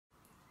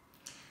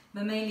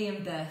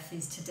Mammalian birth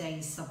is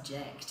today's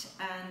subject,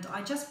 and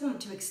I just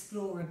want to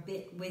explore a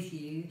bit with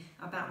you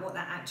about what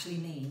that actually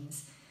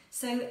means.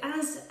 So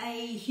as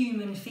a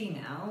human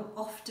female,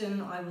 often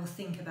I will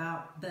think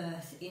about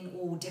birth in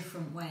all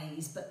different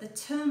ways, but the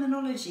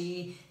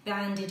terminology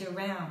bandied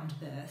around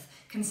birth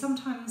can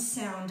sometimes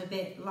sound a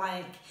bit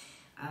like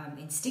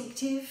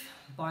instinctive,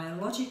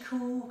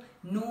 biological,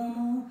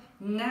 normal,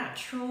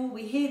 natural.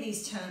 We hear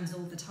these terms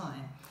all the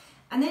time.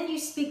 And then you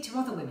speak to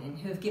other women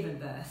who have given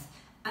birth,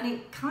 and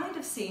it kind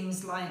of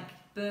seems like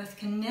birth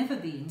can never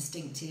be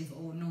instinctive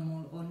or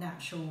normal or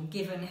natural,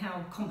 given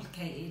how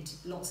complicated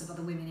lots of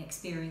other women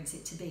experience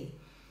it to be.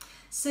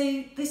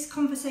 So this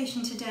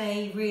conversation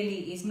today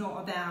really is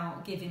not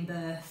about giving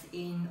birth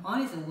in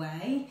either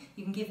way.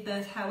 You can give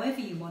birth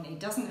however you want. It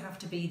doesn't have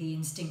to be the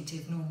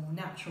instinctive, normal,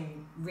 natural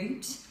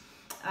route.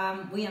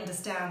 We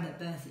understand that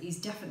birth is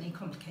definitely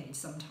complicated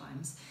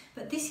sometimes,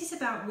 but this is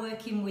about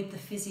working with the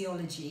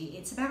physiology.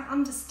 It's about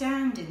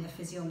understanding the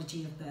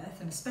physiology of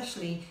birth, and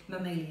especially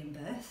mammalian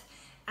birth,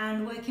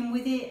 and working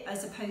with it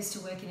as opposed to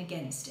working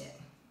against it.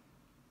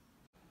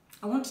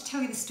 I want to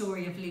tell you the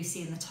story of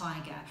Lucy and the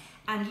tiger,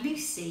 and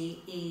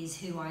Lucy is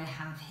who I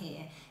have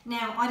here.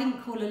 Now, I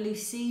didn't call her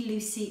Lucy.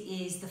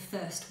 Lucy is the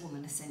first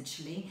woman,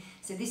 essentially.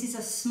 So this is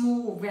a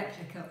small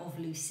replica of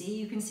Lucy.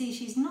 You can see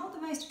she's not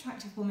the most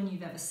attractive woman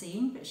you've ever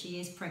seen, but she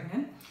is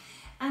pregnant.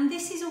 And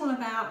this is all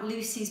about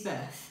Lucy's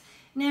birth.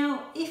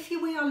 Now, if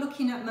we are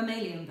looking at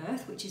mammalian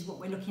birth, which is what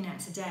we're looking at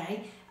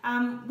today,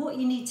 what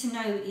you need to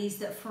know is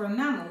that for a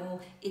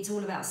mammal, it's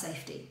all about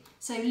safety.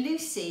 So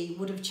Lucy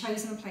would have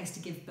chosen a place to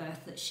give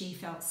birth that she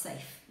felt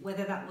safe,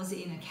 whether that was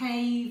in a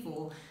cave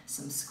or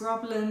some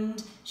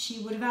scrubland. She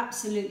would have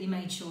absolutely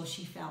made sure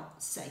she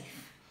felt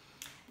safe.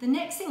 The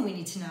next thing we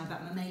need to know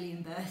about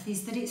mammalian birth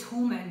is that it's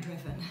hormone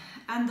driven,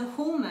 and the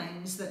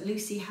hormones that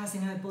Lucy has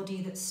in her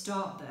body that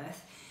start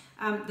birth,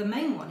 the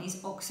main one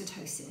is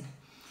oxytocin.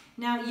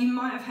 Now, you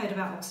might have heard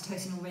about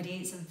oxytocin already.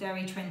 It's a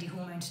very trendy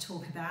hormone to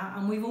talk about,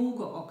 and we've all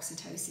got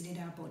oxytocin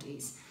in our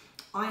bodies.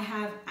 I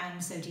have,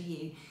 and so do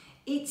you.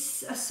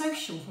 It's a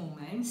social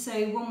hormone, so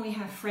when we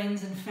have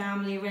friends and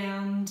family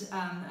around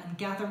and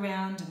gather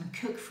around and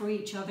cook for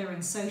each other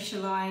and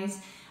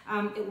socialise,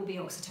 it will be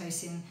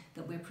oxytocin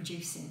that we're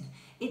producing.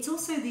 It's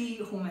also the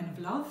hormone of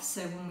love,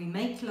 so when we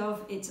make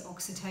love, it's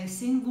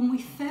oxytocin. When we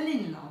fell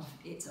in love,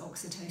 it's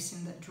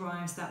oxytocin that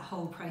drives that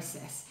whole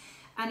process.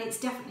 And it's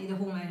definitely the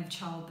hormone of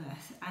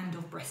childbirth and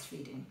of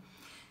breastfeeding.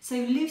 So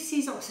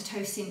Lucy's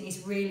oxytocin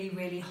is really,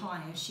 really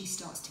high as she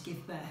starts to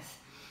give birth.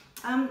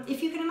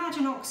 If you can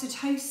imagine,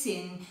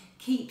 oxytocin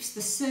keeps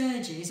the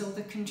surges or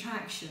the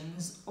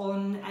contractions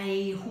on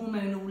a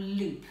hormonal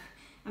loop.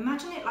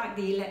 Imagine it like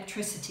the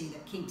electricity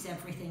that keeps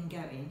everything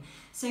going.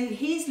 So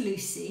here's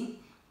Lucy,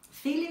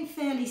 feeling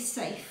fairly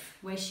safe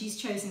where she's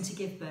chosen to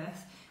give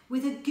birth,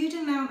 with a good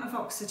amount of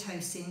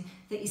oxytocin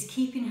that is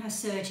keeping her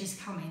surges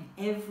coming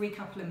every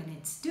couple of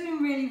minutes,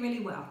 doing really, really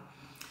well.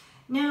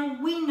 Now,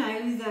 we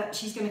know that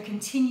she's going to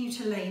continue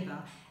to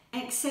labour,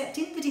 except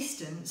in the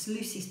distance,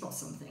 Lucy spots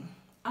something.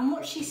 And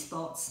what she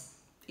spots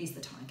is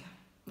the tiger.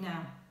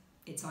 Now,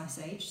 it's Ice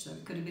Age, so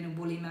it could have been a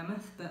woolly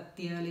mammoth, but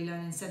the early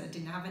learning centre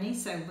didn't have any,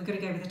 so we're going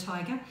to go with a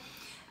tiger.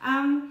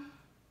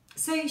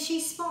 So she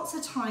spots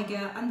a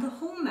tiger, and the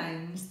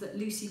hormones that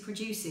Lucy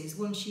produces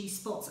when she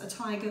spots a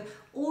tiger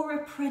or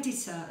a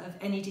predator of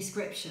any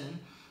description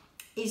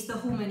is the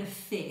hormone of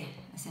fear,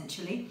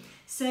 essentially.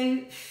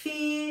 So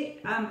fear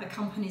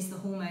accompanies the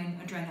hormone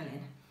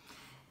adrenaline.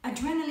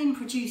 Adrenaline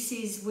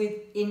produces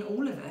within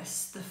all of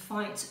us the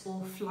fight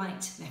or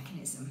flight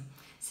mechanism.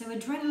 So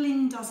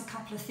adrenaline does a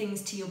couple of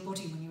things to your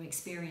body when you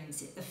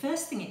experience it. The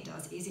first thing it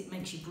does is it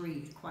makes you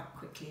breathe quite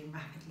quickly and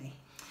rapidly.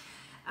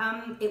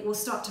 It will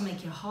start to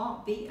make your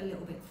heart beat a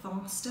little bit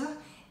faster.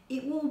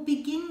 It will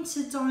begin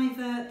to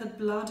divert the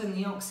blood and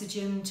the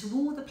oxygen to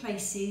all the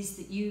places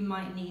that you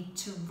might need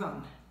to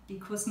run,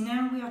 because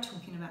now we are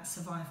talking about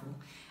survival.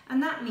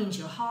 And that means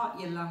your heart,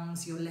 your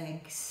lungs, your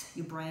legs,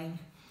 your brain.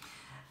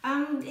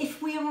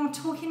 If we are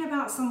talking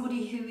about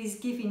somebody who is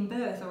giving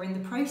birth or in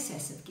the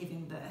process of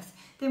giving birth,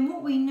 then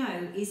what we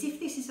know is if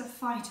this is a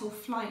fight or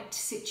flight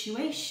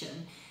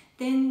situation,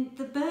 then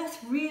the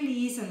birth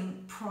really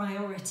isn't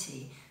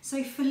priority.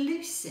 So for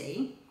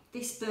Lucy,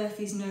 this birth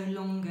is no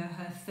longer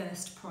her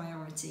first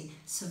priority,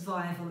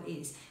 survival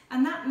is.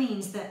 And that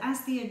means that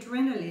as the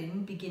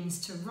adrenaline begins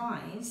to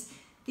rise,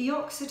 the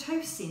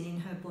oxytocin in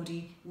her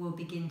body will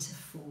begin to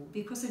fall,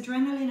 because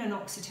adrenaline and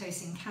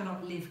oxytocin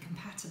cannot live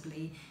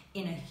compatibly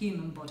in a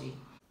human body.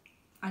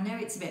 I know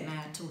it's a bit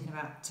mad talking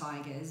about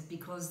tigers,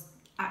 because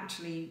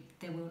actually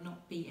there will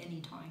not be any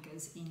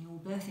tigers in your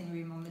birthing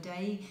room on the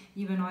day.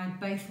 You and I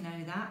both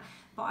know that,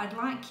 but I'd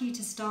like you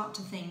to start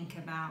to think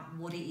about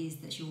what it is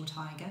that's your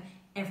tiger.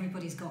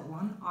 Everybody's got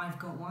one, I've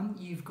got one,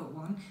 you've got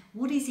one.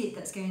 What is it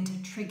that's going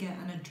to trigger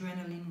an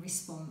adrenaline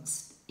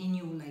response in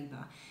your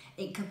labour?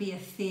 It could be a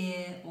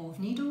fear of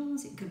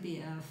needles, it could be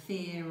a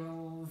fear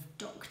of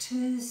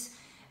doctors,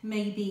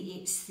 maybe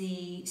it's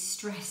the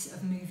stress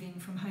of moving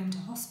from home to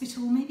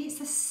hospital, maybe it's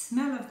the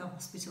smell of the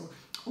hospital,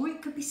 or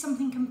it could be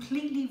something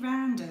completely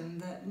random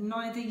that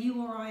neither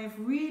you or I have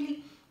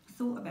really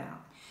thought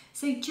about.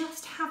 So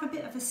just have a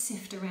bit of a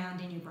sift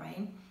around in your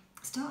brain.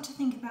 Start to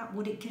think about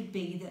what it could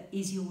be that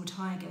is your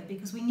tiger,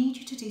 because we need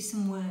you to do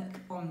some work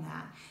on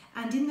that.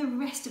 And in the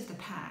rest of the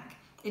pack,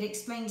 it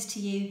explains to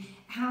you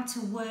how to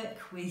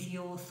work with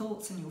your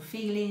thoughts and your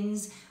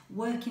feelings,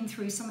 working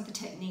through some of the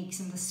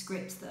techniques and the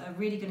scripts that are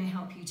really going to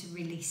help you to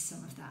release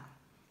some of that.